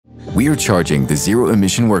We are charging the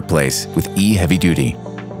zero-emission workplace with E-Heavy Duty.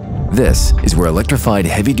 This is where electrified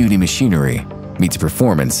heavy-duty machinery meets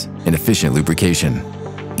performance and efficient lubrication.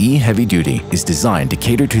 E-Heavy Duty is designed to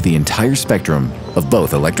cater to the entire spectrum of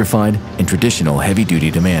both electrified and traditional heavy-duty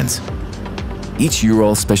demands. Each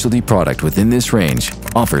Eurol specialty product within this range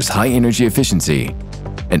offers high energy efficiency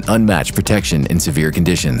and unmatched protection in severe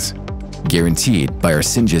conditions, guaranteed by our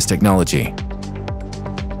Syngis technology.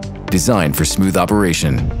 Designed for smooth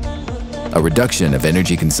operation, a reduction of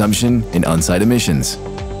energy consumption and on-site emissions,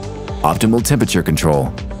 optimal temperature control,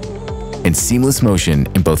 and seamless motion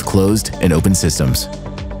in both closed and open systems.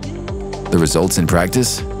 The results in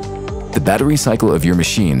practice? The battery cycle of your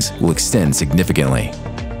machines will extend significantly.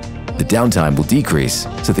 The downtime will decrease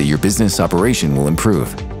so that your business operation will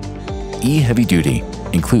improve. E-Heavy Duty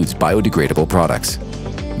includes biodegradable products,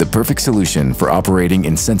 the perfect solution for operating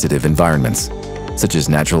in sensitive environments, such as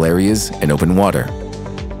natural areas and open water.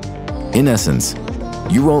 In essence,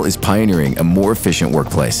 Eurol is pioneering a more efficient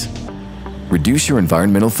workplace. Reduce your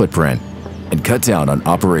environmental footprint and cut down on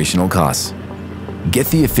operational costs. Get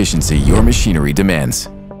the efficiency your machinery demands.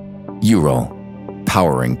 Eurol,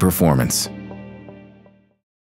 powering performance.